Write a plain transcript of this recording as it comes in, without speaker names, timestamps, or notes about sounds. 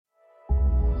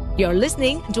You're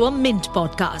listening to a Mint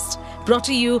podcast brought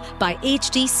to you by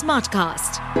HT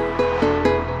Smartcast.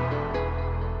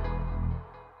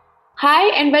 Hi,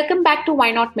 and welcome back to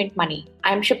Why Not Mint Money.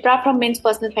 I'm Shipra from Mint's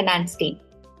personal finance team.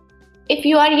 If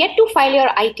you are yet to file your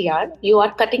ITR, you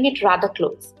are cutting it rather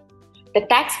close. The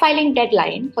tax filing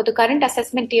deadline for the current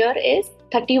assessment year is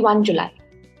 31 July.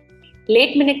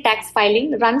 Late minute tax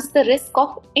filing runs the risk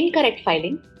of incorrect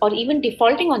filing or even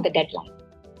defaulting on the deadline.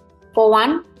 For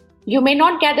one, you may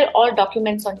not gather all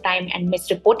documents on time and miss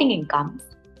reporting incomes,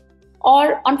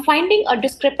 or on finding a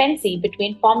discrepancy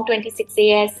between Form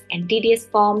 26AS and TDS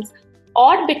forms,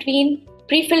 or between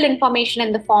pre-filled information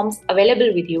and the forms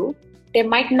available with you, there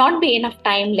might not be enough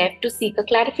time left to seek a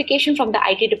clarification from the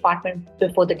IT department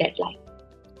before the deadline.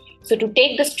 So to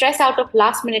take the stress out of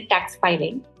last-minute tax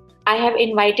filing, I have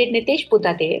invited Nitesh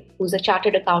Buddhadev, who's a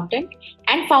chartered accountant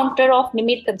and founder of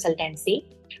Nimit consultancy,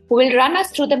 who will run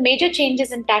us through the major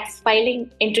changes in tax filing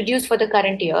introduced for the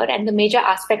current year and the major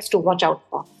aspects to watch out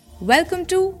for. Welcome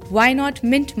to Why Not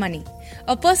Mint Money,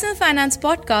 a personal finance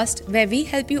podcast where we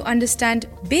help you understand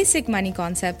basic money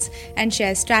concepts and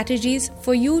share strategies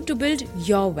for you to build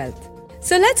your wealth.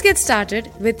 So let's get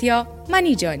started with your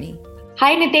money journey.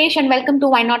 Hi Nitesh, and welcome to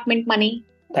Why Not Mint Money.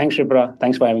 Thanks, Shipra.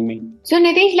 Thanks for having me. So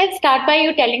Nitesh, let's start by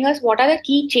you telling us what are the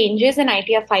key changes in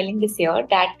ITR filing this year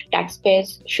that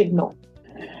taxpayers should know.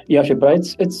 Yeah, Shipra,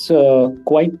 it's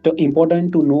quite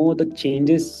important to know the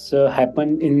changes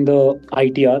happen in the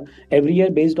ITR. Every year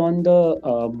based on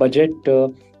the budget,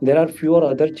 there are fewer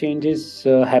other changes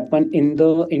happen in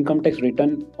the income tax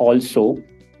return also.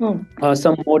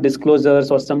 Some more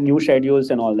disclosures or some new schedules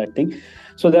and all that thing.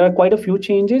 So there are quite a few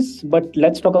changes, but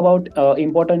let's talk about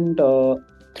important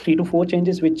 3 to 4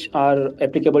 changes which are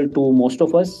applicable to most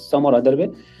of us, some or other way.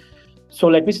 So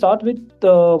let me start with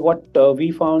what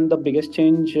we found the biggest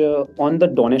change on the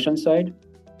donation side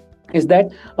is that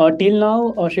till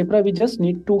now, Shipra, we just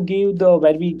need to give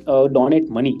where we donate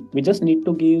money. We just need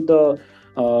to give the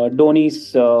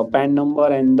donee's PAN number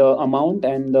and the amount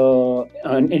and the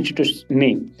institute's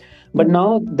name. But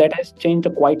now that has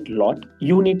changed quite a lot.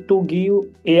 You need to give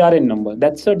ARN number.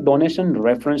 That's a donation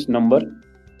reference number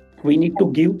we need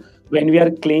to give when we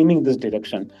are claiming this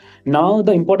deduction. Now,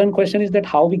 the important question is that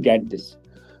how we get this.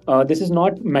 This is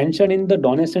not mentioned in the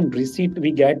donation receipt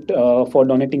we get for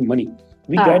donating money.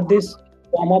 We get this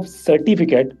form of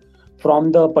certificate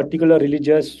from the particular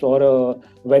religious or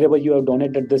wherever you have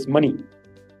donated this money.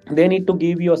 They need to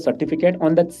give you a certificate.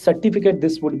 On that certificate,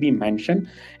 this would be mentioned.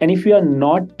 And if you are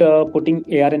not putting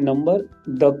ARN number,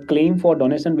 the claim for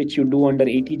donation which you do under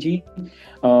ATG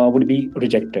would be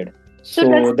rejected.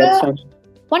 So that's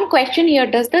one question here.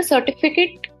 Does the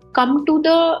certificate come to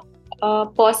the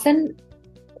person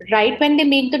right when they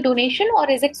make the donation, or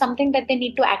is it something that they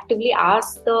need to actively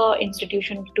ask the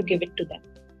institution to give it to them?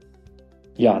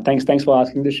 Yeah, thanks for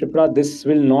asking this, Shipra. This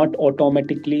will not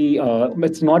automatically.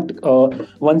 It's not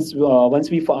once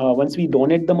we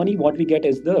donate the money, what we get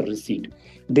is the receipt.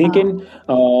 They can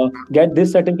get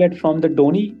this certificate from the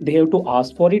donee. They have to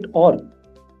ask for it, or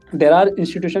there are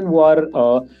institutions who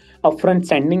are upfront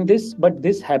sending this, but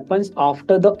this happens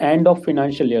after the end of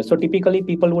financial year. So typically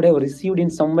people would have received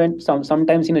in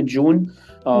sometimes in a June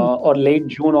or late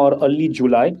June or early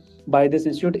July by this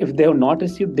institute. If they have not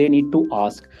received, they need to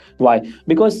ask. Why?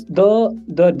 Because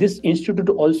this institute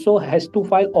also has to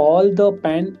file all the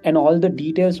PAN and all the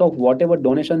details of whatever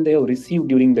donation they have received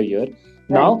during the year.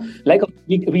 Now, like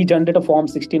we generate a Form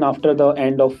 16 after the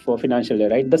end of financial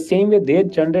year, right? The same way they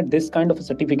generate this kind of a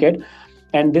certificate,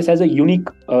 and this has a unique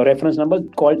reference number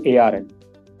called ARN.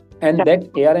 And that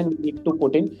ARN we need to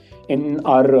put in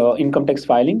our income tax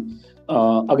filing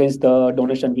against the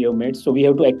donation we have made. So we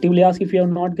have to actively ask if you have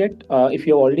not if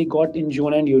you have already got in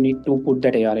June, and you need to put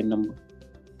that ARN number.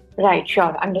 Right,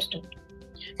 sure, understood.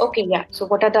 Okay, yeah. So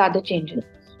what are the other changes?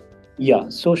 Yeah,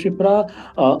 so Shipra,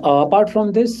 apart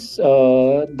from this,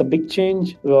 the big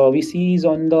change we see is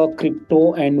on the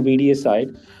crypto and VDA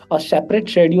side. A separate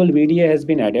schedule VDA has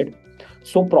been added.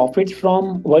 So profits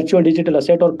from virtual digital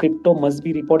asset or crypto must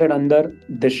be reported under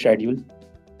this schedule.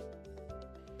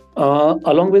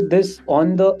 Along with this,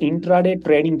 on the intraday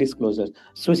trading disclosures.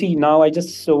 So see, now I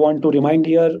just want to remind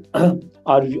here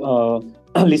our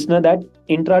listener that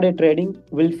intraday trading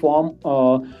will form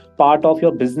part of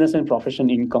your business and profession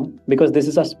income, because this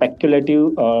is a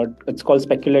speculative, it's called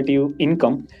speculative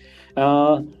income.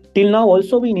 Till now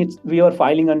also we were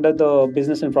filing under the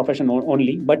business and profession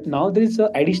only, but now there is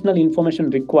additional information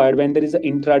required when there is a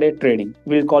intraday trading.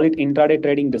 We'll call it intraday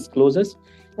trading disclosures.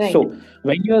 Right. So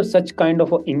when you have such kind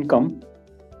of income,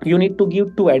 you need to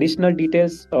give two additional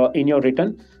details in your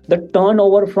return: the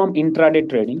turnover from intraday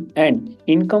trading and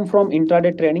income from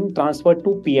intraday trading transferred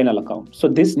to P&L account. So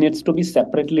this needs to be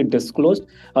separately disclosed.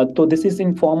 So this is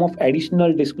in form of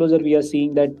additional disclosure we are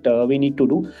seeing that we need to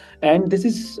do. And this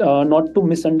is not to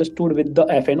misunderstood with the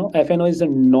FNO. FNO is a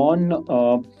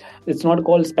it's not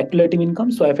called speculative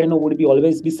income, so FNO would be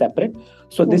always be separate.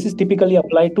 So this is typically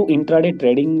applied to intraday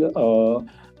trading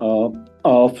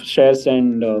of shares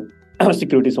and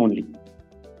securities only.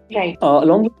 Right.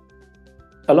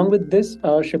 Along with this,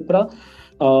 Shipra,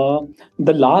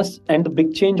 the last and the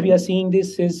big change we are seeing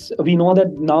this is, we know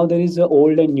that now there is an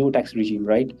old and new tax regime,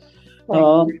 right?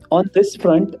 On this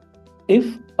front, if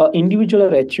an individual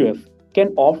or HUF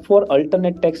can opt for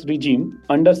alternate tax regime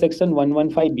under Section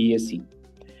 115 BSC.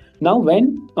 Now,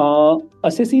 when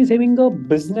assessee is having a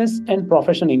business and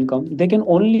profession income, they can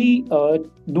only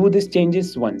do these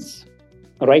changes once,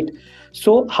 right?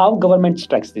 So how government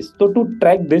tracks this? So to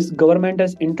track this, government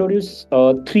has introduced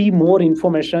three more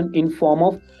information in form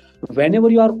of, whenever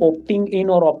you are opting in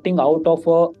or opting out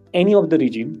of any of the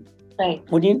regime, right,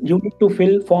 you need to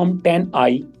fill form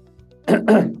 10I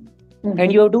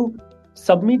and you have to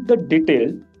submit the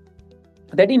detail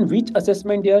that in which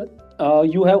assessment year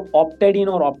you have opted in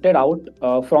or opted out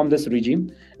from this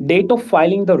regime, date of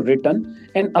filing the return,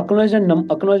 and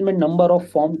acknowledgement number of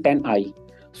form 10I.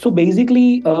 So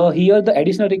basically, here the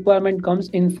additional requirement comes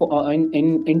in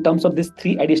terms of this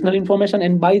three additional information,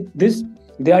 and by this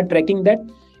they are tracking that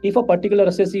if a particular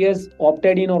assessee has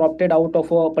opted in or opted out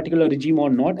of a particular regime or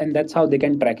not, and that's how they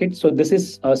can track it. So this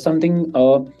is something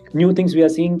new things we are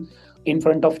seeing in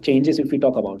front of changes if we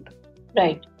talk about.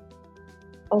 Right.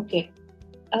 Okay.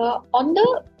 On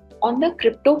the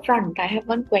crypto front, I have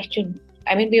one question.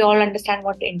 I mean, we all understand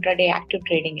what intraday active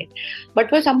trading is, but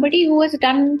for somebody who has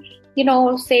done,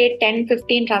 say 10,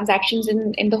 15 transactions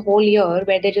in the whole year,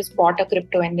 where they just bought a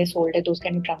crypto and they sold it, those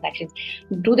kind of transactions,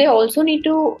 do they also need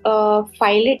to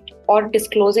file it or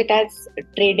disclose it as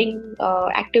trading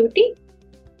activity?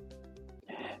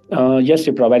 Yes,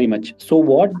 Shipra, very much. So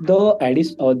what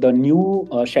the new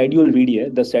schedule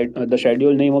VDA, the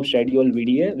schedule name of schedule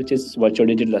VDA, which is virtual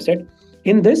digital asset.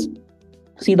 In this,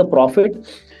 see, the profit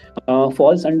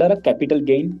falls under a capital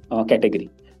gain category.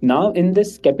 Now, in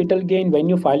this capital gain, when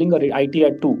you're filing a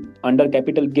ITR 2 under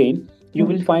capital gain, you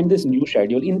will find this new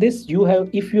schedule. In this,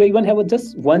 if you even have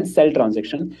just one sell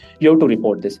transaction, you have to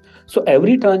report this. So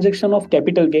every transaction of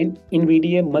capital gain in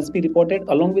VDA must be reported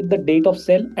along with the date of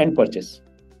sell and purchase.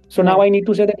 So now I need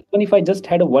to say that even if I just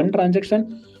had one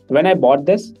transaction when I bought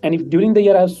this, and if during the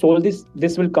year I have sold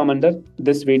this will come under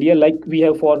this VDA, like we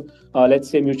have for let's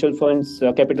say mutual funds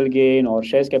capital gain or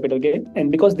shares capital gain.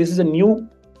 And because this is a new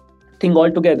thing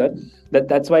altogether,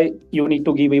 that's why you need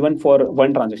to give even for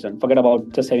one transaction. Forget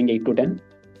about just having 8 to 10.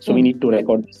 So we need to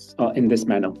record this in this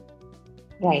manner.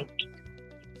 Right.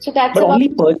 So that's but only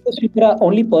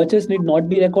purchase need not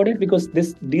be recorded, because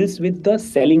this deals with the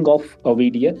selling of a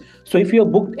VDA. So if you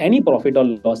have booked any profit or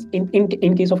loss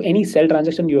in case of any sell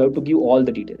transaction, you have to give all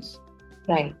the details.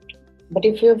 Right. But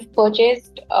if you've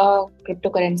purchased a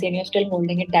cryptocurrency and you're still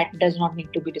holding it, that does not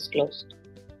need to be disclosed.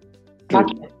 True.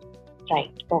 Not yet.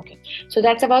 Right. Okay. So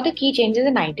that's about the key changes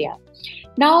in ITR.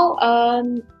 Now,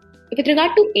 with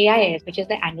regard to AIS, which is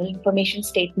the Annual Information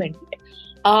Statement,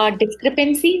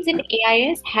 discrepancies in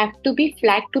AIS have to be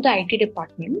flagged to the IT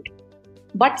department.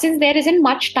 But since there isn't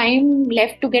much time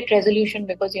left to get resolution,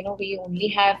 because we only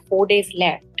have 4 days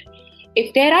left,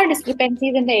 if there are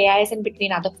discrepancies in the AIS and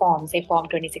between other forms, say Form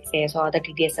 26AS or other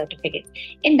TDS certificates,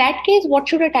 in that case, what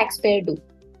should a taxpayer do?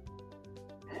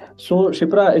 So,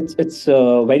 Shipra, it's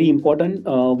very important.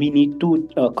 We need to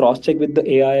cross-check with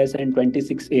the AIS and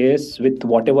 26AS with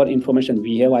whatever information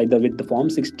we have, either with the Form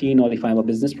 16 or if I'm a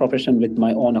business profession with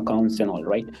my own accounts and all,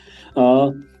 right?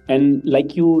 And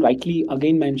like you rightly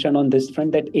again mentioned on this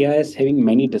front, that AIS having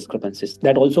many discrepancies.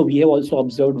 That also we have also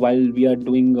observed while we are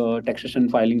doing taxation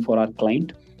filing for our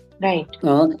client. Right.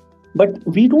 But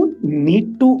we don't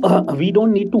need to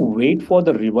wait for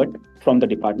the revert from the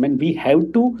department. We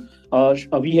have to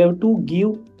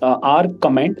give our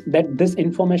comment that this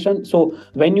information. So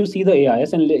when you see the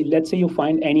AIS and let's say you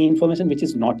find any information which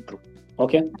is not true,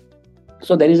 okay,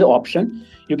 so there is an option.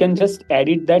 You can just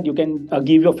edit that. You can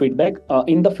give your feedback.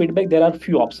 In the feedback, there are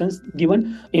few options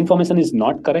given. Information is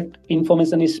not correct.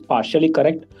 Information is partially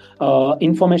correct.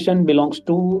 Information belongs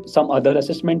to some other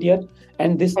assessment year.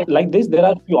 And there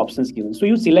are few options given. So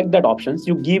you select that options,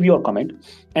 you give your comment,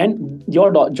 and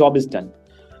your job is done.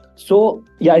 So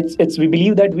yeah, it's we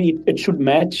believe that it should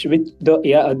match with the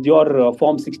your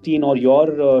Form 16, or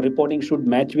your reporting should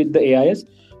match with the AIS.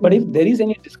 But if there is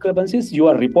any discrepancies, you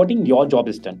are reporting, your job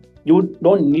is done. You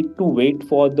don't need to wait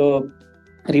for the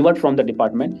revert from the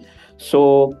department.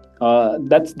 So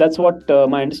that's what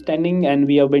my understanding, and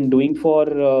we have been doing for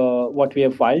what we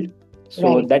have filed.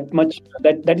 So Right.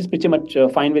 that is pretty much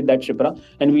fine with that, Shipra.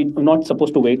 And we are not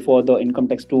supposed to wait for the income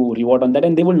tax to revert on that,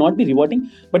 and they will not be reverting.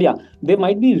 But yeah, they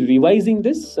might be revising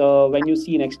this when you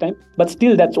see next time. But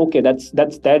still, that's okay.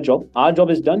 That's their job. Our job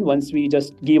is done once we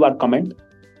just give our comment.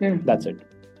 That's it.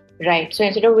 Right. So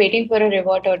instead of waiting for a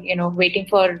revert, or waiting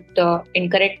for the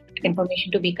incorrect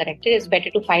information to be corrected, it's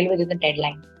better to file within the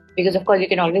deadline. Because of course you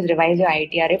can always revise your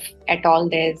ITR if at all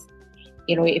there's,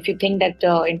 if you think that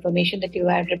the information that you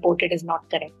have reported is not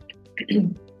correct.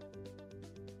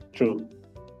 True.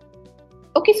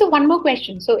 Okay, so one more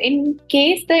question. So in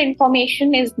case the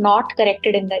information is not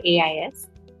corrected in the AIS,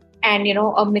 and a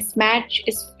mismatch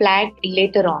is flagged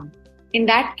later on, in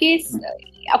that case,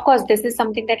 of course, this is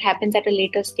something that happens at a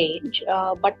later stage.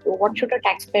 But what should a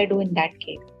taxpayer do in that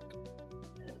case?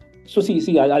 So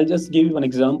see, I'll just give you an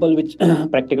example which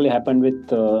practically happened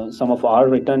with some of our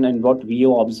return and what we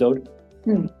have observed.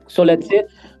 So let's say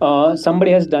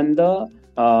somebody has done the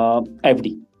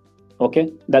FD.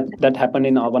 Okay, that happened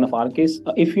in one of our case.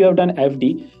 If you have done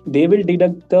FD, they will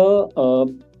deduct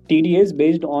the TDS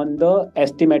based on the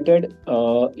estimated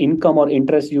income or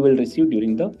interest you will receive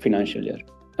during the financial year,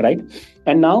 right?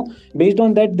 And now, based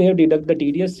on that, they have deduct the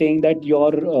TDS, saying that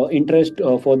your interest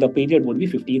for the period would be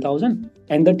 50,000,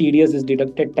 and the TDS is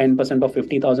deducted 10% of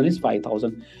 50,000 is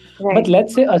 5,000. Right. But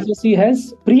let's say assessee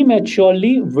has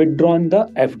prematurely withdrawn the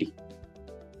FD,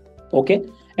 okay,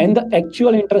 and the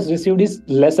actual interest received is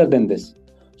lesser than this.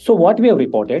 So what we have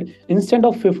reported, instead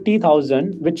of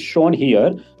 50,000, which shown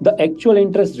here, the actual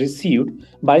interest received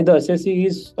by the assessee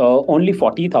is only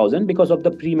 40,000 because of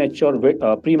the premature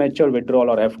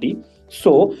withdrawal or FD.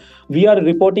 So we are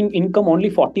reporting income only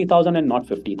 40,000 and not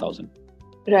 50,000.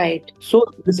 Right. So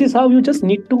this is how you just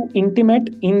need to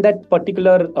intimate in that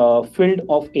particular field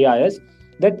of AIS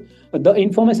that the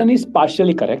information is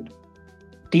partially correct.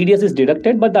 TDS is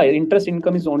deducted, but the interest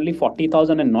income is only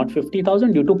 40,000 and not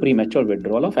 50,000 due to premature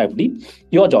withdrawal of FD.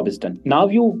 Your job is done. Now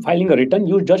you filing a return,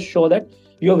 you just show that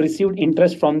you have received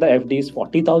interest from the FD is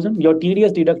 40,000. Your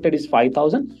TDS deducted is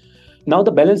 5,000. Now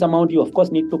the balance amount, you of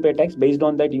course need to pay tax based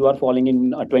on that you are falling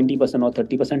in a 20% or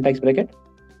 30% tax bracket.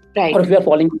 Right. Or if you are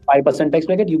falling in 5% tax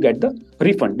bracket, you get the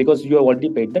refund because you have already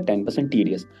paid the 10%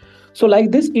 TDS. So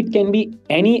like this, it can be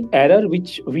any error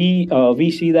which we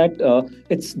see that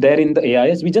it's there in the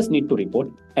AIS. We just need to report,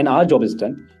 and our job is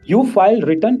done. You file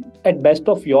return at best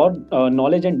of your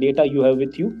knowledge and data you have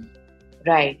with you.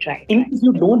 Right. In case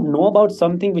you don't know about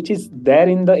something which is there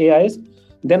in the AIS,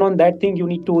 then on that thing you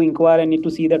need to inquire and need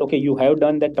to see that okay, you have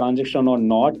done that transaction or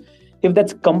not. If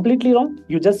that's completely wrong,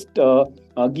 you just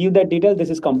give that detail. This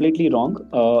is completely wrong.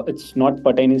 It's not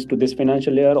pertaining to this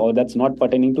financial year, or that's not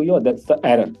pertaining to you. That's the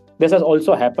error. This has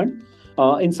also happened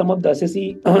in some of the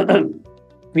assessee.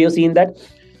 We have seen that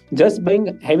just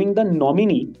by having the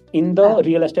nominee in the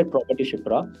real estate property,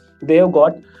 Shipra, they have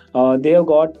got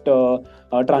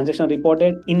transaction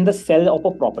reported in the sale of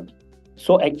a property.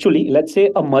 So actually, let's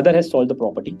say a mother has sold the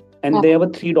property, and they have a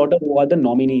 3 daughters who are the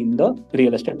nominee in the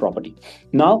real estate property.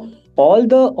 Now, all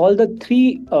the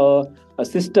 3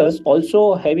 sisters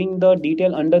also having the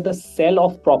detail under the sale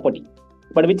of property,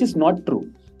 but which is not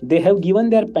true. They have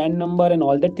given their PAN number and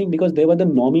all that thing because they were the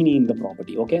nominee in the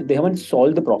property. Okay, they haven't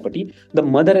sold the property. The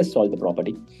mother has sold the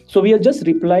property. So we have just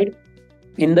replied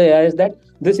in the AIS that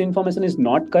this information is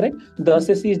not correct. The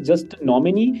assessee is just a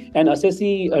nominee, and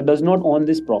assessee does not own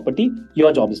this property.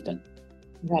 Your job is done.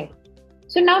 Right.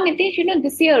 So now, Nitesh,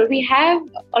 this year we have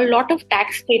a lot of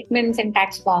tax statements and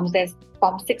tax forms. There's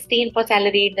Form 16 for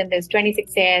salaried, then there's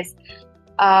 26AS.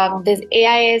 There's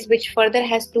AIS, which further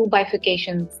has 2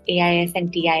 bifurcations, AIS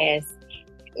and TIS,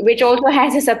 which also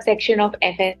has a subsection of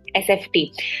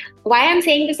SFT. Why I'm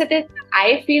saying this is that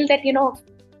I feel that,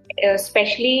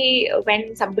 especially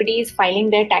when somebody is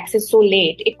filing their taxes so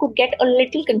late, it could get a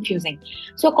little confusing.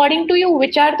 So according to you,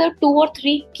 which are the 2 or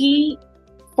 3 key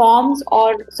forms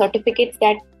or certificates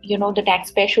that, the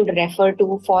taxpayer should refer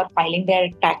to for filing their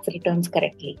tax returns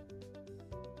correctly?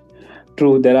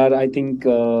 True, there are, I think,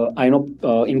 I know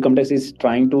income tax is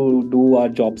trying to do our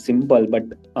job simple, but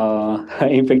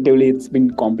effectively it's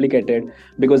been complicated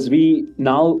because we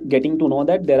now getting to know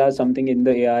that there are something in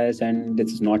the AIS and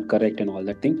this is not correct and all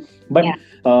that thing. But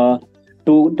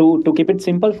to keep it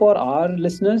simple for our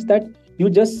listeners, that you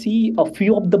just see a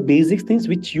few of the basic things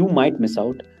which you might miss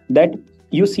out. That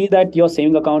you see that your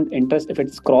saving account interest, if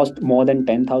it's crossed more than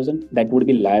 10,000, that would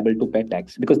be liable to pay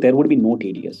tax because there would be no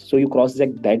TDS. So you cross check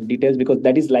that details because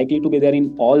that is likely to be there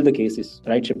in all the cases,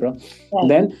 right, Shipra? Right.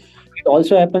 Then it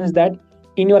also happens that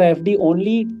in your FD,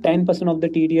 only 10% of the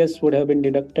TDS would have been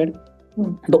deducted.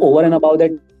 The over and above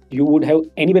that, you would have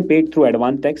anyway paid through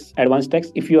advance tax.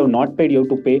 If you have not paid, you have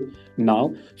to pay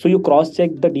now. So you cross check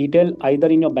the detail either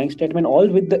in your bank statement or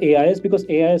with the AIS, because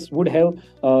AIS would have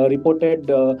reported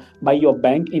by your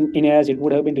bank. In AIS, it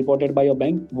would have been reported by your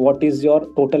bank what is your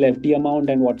total FD amount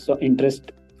and what's the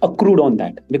interest accrued on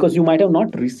that, because you might have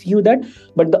not received that,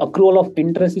 but the accrual of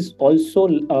interest is also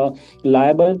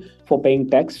liable for paying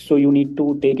tax. So you need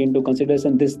to take into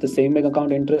consideration this, the saving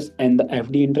account interest and the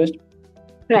FD interest.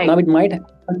 Right. Now it might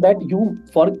happen that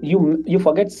you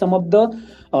forget some of the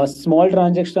small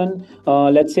transaction.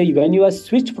 Let's say when you are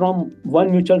switched from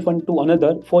one mutual fund to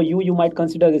another, for you might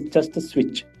consider it's just a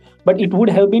switch, but it would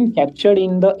have been captured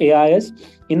in the AIS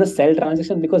in the sell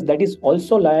transaction, because that is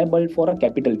also liable for a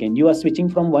capital gain. You are switching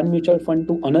from one mutual fund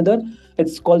to another.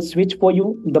 It's called switch for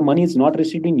you. The money is not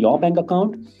received in your bank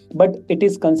account, but it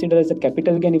is considered as a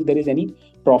capital gain. If there is any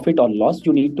profit or loss,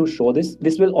 you need to show this.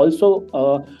 This will also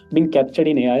be captured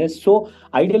in AIS. So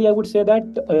ideally, I would say that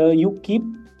you keep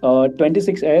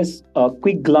 26 as a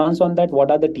quick glance on that. What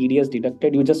are the TDS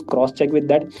deducted? You just cross check with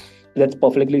that. That's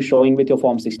perfectly showing with your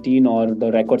form 16 or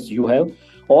the records you have.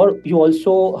 Or you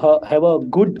also have a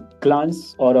good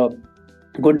glance or a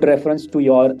good reference to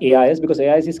your AIS, because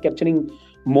AIS is capturing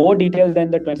more detail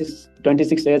than the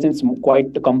 26 AIS. It's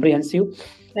quite comprehensive.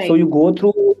 Right. So you go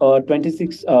through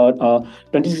 26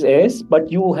 AIS,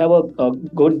 but you have a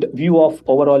good view of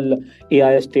overall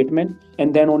AIS statement,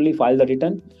 and then only file the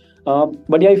return.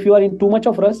 But yeah, if you are in too much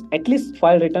of rush, at least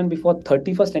file return before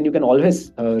 31st, and you can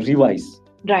always revise.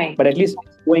 Right. But at least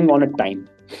going on a time.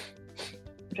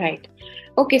 Right.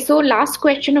 Okay, so last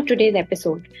question of today's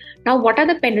episode. Now, what are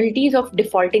the penalties of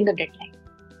defaulting the deadline?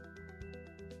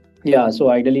 Yeah, so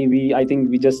ideally, I think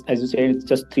we just, as you said, it's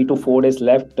just 3 to 4 days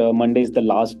left. Monday is the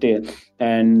last day,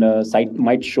 and site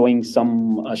might showing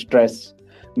some stress,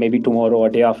 maybe tomorrow or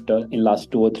day after in last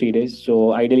 2 or 3 days.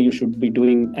 So ideally, you should be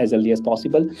doing as early as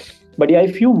possible. But yeah,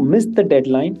 if you miss the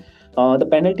deadline, the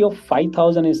penalty of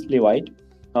 5,000 is levied.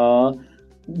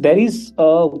 There is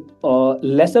a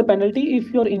lesser penalty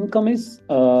if your income is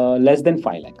less than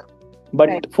 5 lakh. But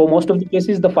right. For most of the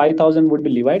cases, the 5,000 would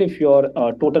be levied if your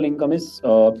total income is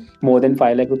more than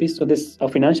 5 lakh rupees. So this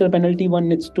financial penalty one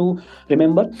needs to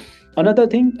remember. Another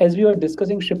thing, as we were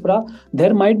discussing, Shipra,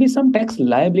 there might be some tax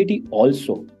liability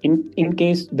also in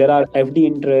case there are FD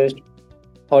interest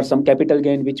or some capital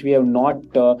gain which we have not,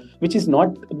 which is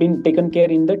not been taken care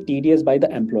in the TDS by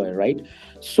the employer, right?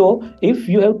 So if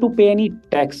you have to pay any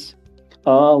tax,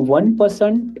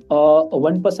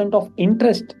 1% of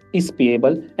interest is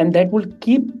payable, and that will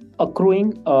keep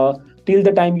accruing till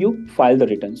the time you file the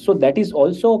return. So that is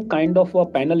also kind of a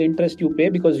penal interest you pay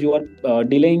because you are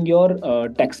delaying your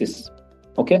taxes.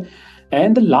 Okay,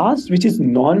 and the last, which is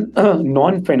non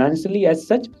financially as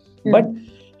such, but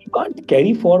you can't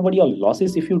carry forward your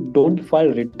losses if you don't file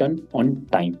return on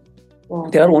time.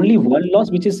 There are only one loss,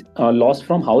 which is loss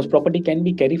from house property can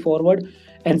be carried forward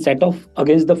and set off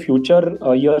against the future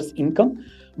year's income.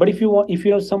 But if you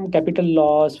have some capital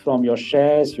loss from your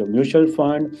shares, your mutual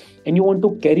fund, and you want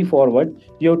to carry forward,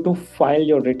 you have to file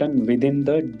your return within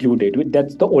the due date.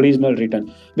 That's the original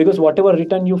return, because whatever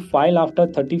return you file after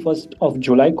 31st of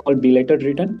July called belated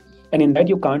return, and in that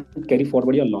you can't carry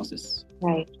forward your losses.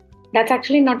 Right. That's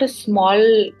actually not a small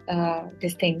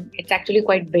this thing. It's actually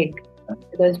quite big.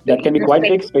 Because that can be quite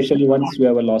big, especially once you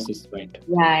have a losses, right?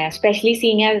 Yeah, especially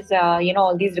seeing as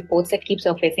all these reports that keep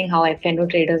surfacing how F&O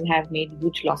traders have made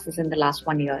huge losses in the last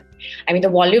 1 year. I mean, the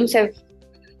volumes have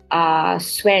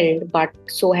swelled, but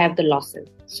so have the losses.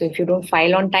 So if you don't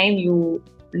file on time, you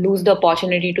lose the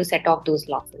opportunity to set off those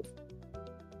losses.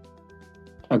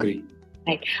 Agree.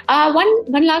 Right.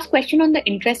 One last question on the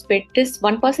interest bit. This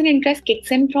 1% interest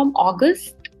kicks in from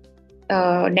August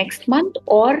next month,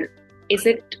 or is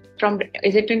it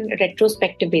in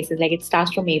retrospective basis, like it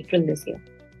starts from April this year?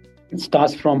 It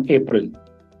starts from April.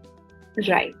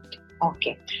 Right.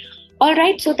 Okay. All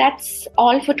right. So that's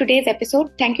all for today's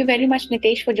episode. Thank you very much,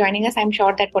 Nitesh, for joining us. I'm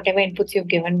sure that whatever inputs you've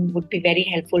given would be very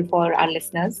helpful for our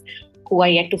listeners who are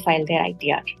yet to file their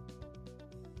ITR.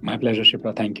 My pleasure,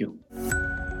 Shipra. Thank you.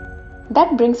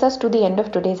 That brings us to the end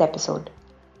of today's episode.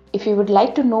 If you would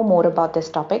like to know more about this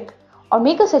topic or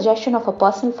make a suggestion of a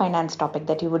personal finance topic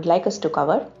that you would like us to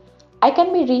cover, I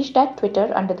can be reached at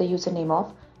Twitter under the username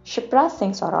of Shipra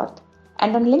Singh Saurath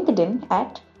and on LinkedIn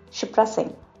at Shipra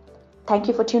Singh. Thank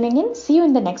you for tuning in. See you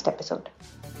in the next episode.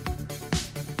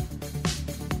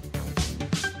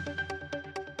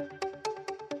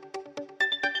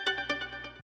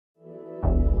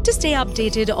 To stay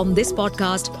updated on this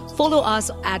podcast, follow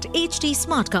us at HT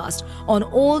Smartcast on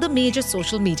all the major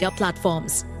social media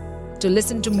platforms. To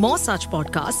listen to more such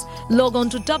podcasts, log on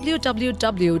to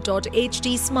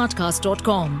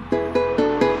www.htsmartcast.com.